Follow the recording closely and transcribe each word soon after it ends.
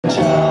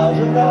child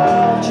of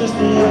love just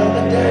the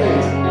other day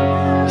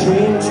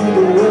came to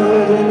the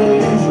world in the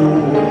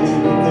usual way,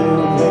 but there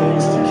were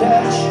pennies to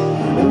catch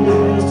and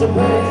bills to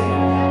pay.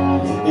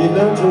 He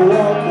learned to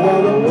walk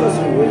while there was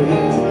a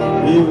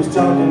way. He was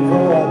talking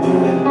for a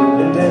minute,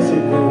 and as he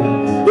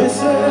grew, he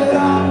said,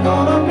 I'm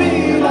gonna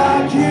be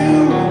like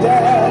you,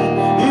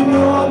 Dad. You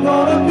know I'm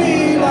gonna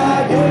be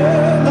like you.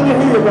 Let me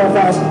hear you,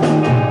 Belfast.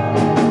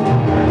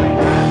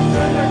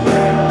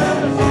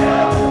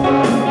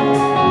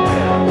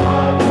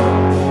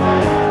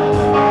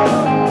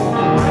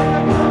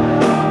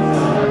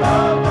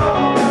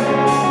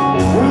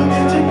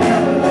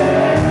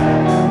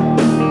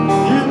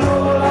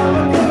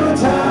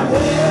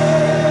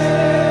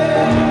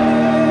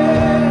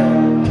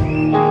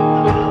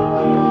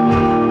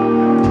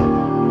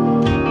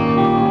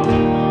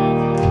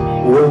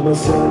 Well, my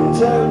son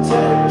turned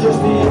 10 just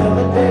the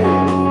other day.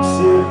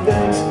 Said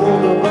thanks for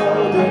the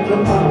world and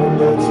come on,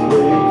 let's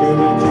play. Could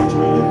he teach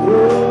me to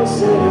throw? I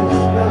said,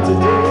 not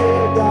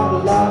today, got a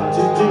lot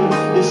to do.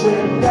 He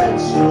said,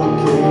 that's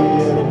okay.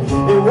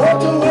 And he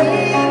walked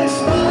away and he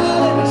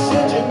smiled and he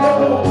said, you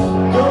know,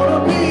 gonna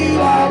be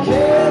like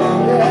him,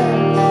 yeah.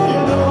 You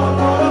know I'm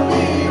gonna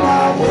be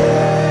like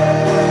him.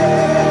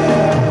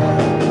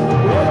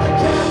 Well, the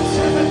cat's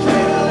in the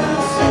cradle and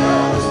the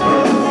silver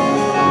spoon.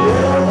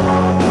 Yeah,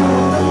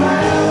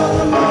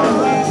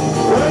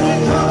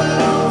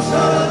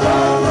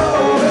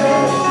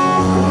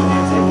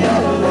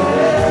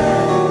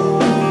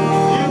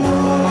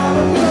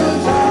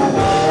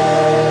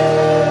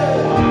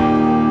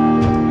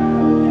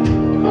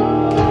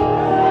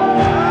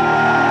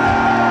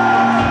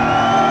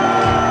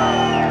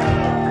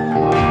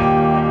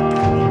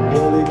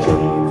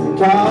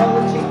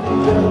 college the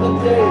other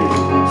day,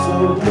 so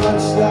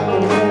much like a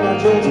man I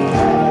just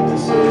had to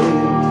say.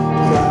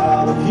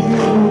 Proud of you,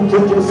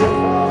 could you say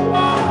for a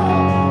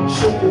while?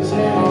 Shook his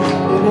hand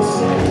and he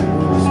said,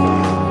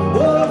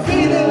 well, I'm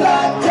feeling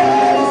like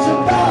that, it's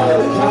about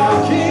the car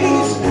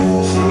keys.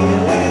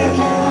 Seeing where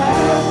can I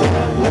have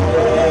that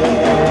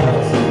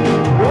place?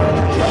 Well,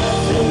 the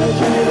cat's in the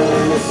cradle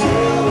and the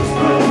silver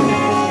spoon.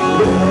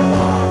 Little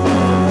one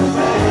from the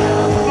man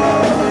on the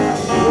road.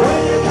 When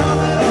you're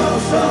coming home,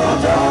 so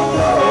don't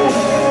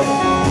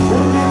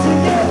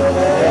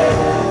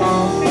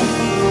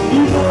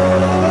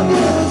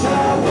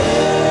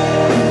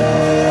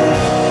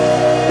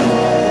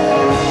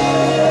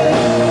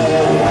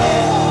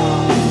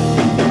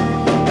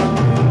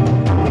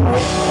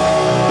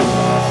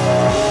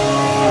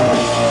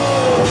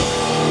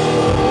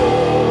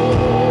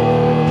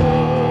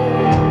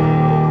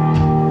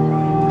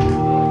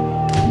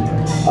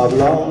I've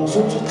long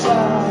such a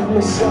time,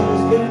 the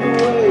sun's been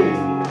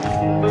away.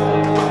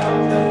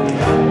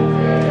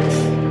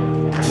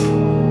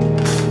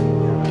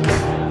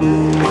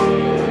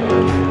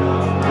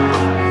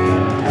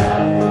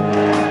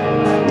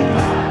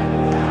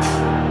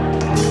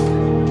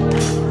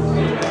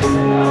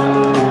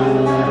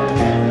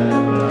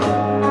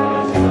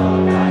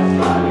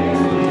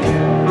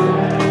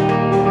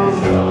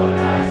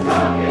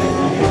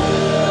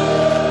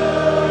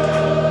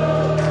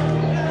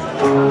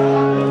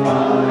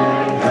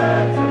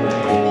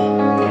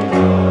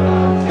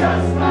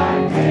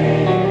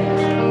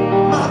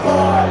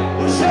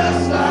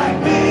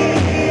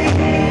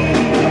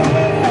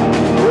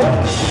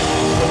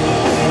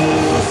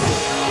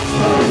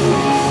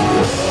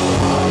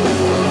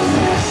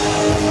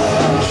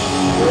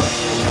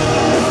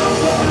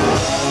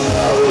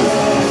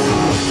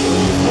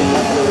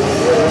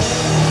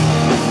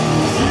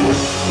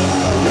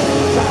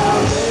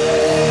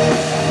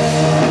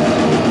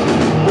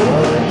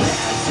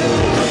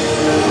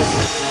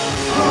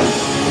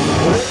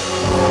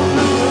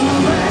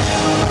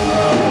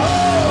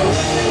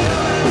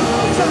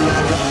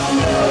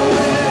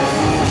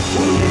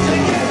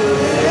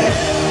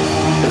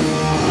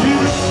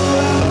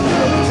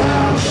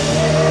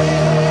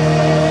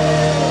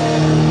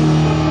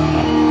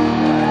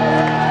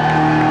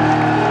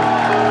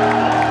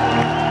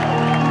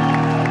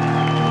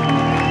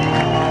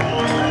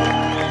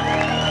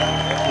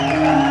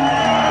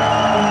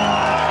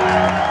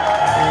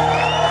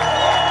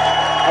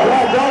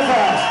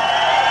 Belfast.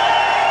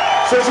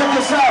 So check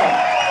this out.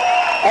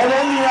 I'll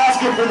only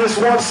ask you for this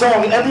one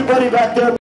song. Everybody back there.